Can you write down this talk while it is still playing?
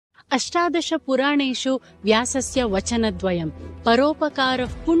अष्टादश पुराणेषु व्यासस्य वचनद्वयं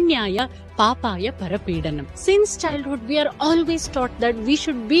परोपकारः पुण्याय papaya parapedanam. Since childhood, we are always taught that we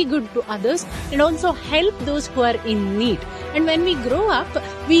should be good to others and also help those who are in need. And when we grow up,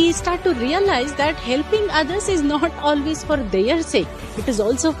 we start to realize that helping others is not always for their sake. It is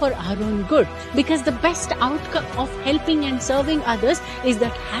also for our own good. Because the best outcome of helping and serving others is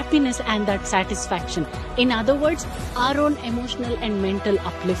that happiness and that satisfaction. In other words, our own emotional and mental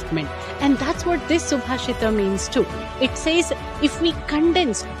upliftment. And that's what this Subhashita means too. It says, if we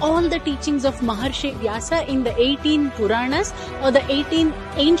condense all the teachings of Maharshi Vyasa in the 18 Puranas or the 18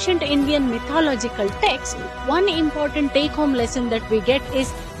 ancient Indian mythological texts, one important take-home lesson that we get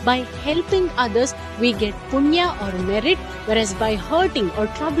is by helping others, we get punya or merit, whereas by hurting or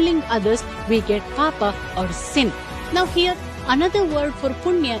troubling others, we get papa or sin. Now here, another word for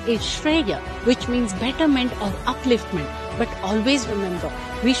punya is shreya, which means betterment or upliftment. But always remember,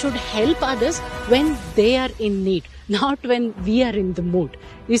 we should help others when they are in need, not when we are in the mood.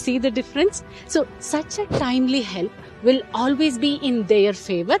 You see the difference? So such a timely help will always be in their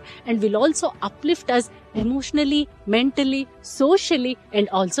favor and will also uplift us emotionally, mentally, socially, and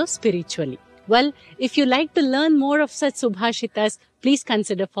also spiritually. Well, if you like to learn more of such Subhashitas, please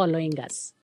consider following us.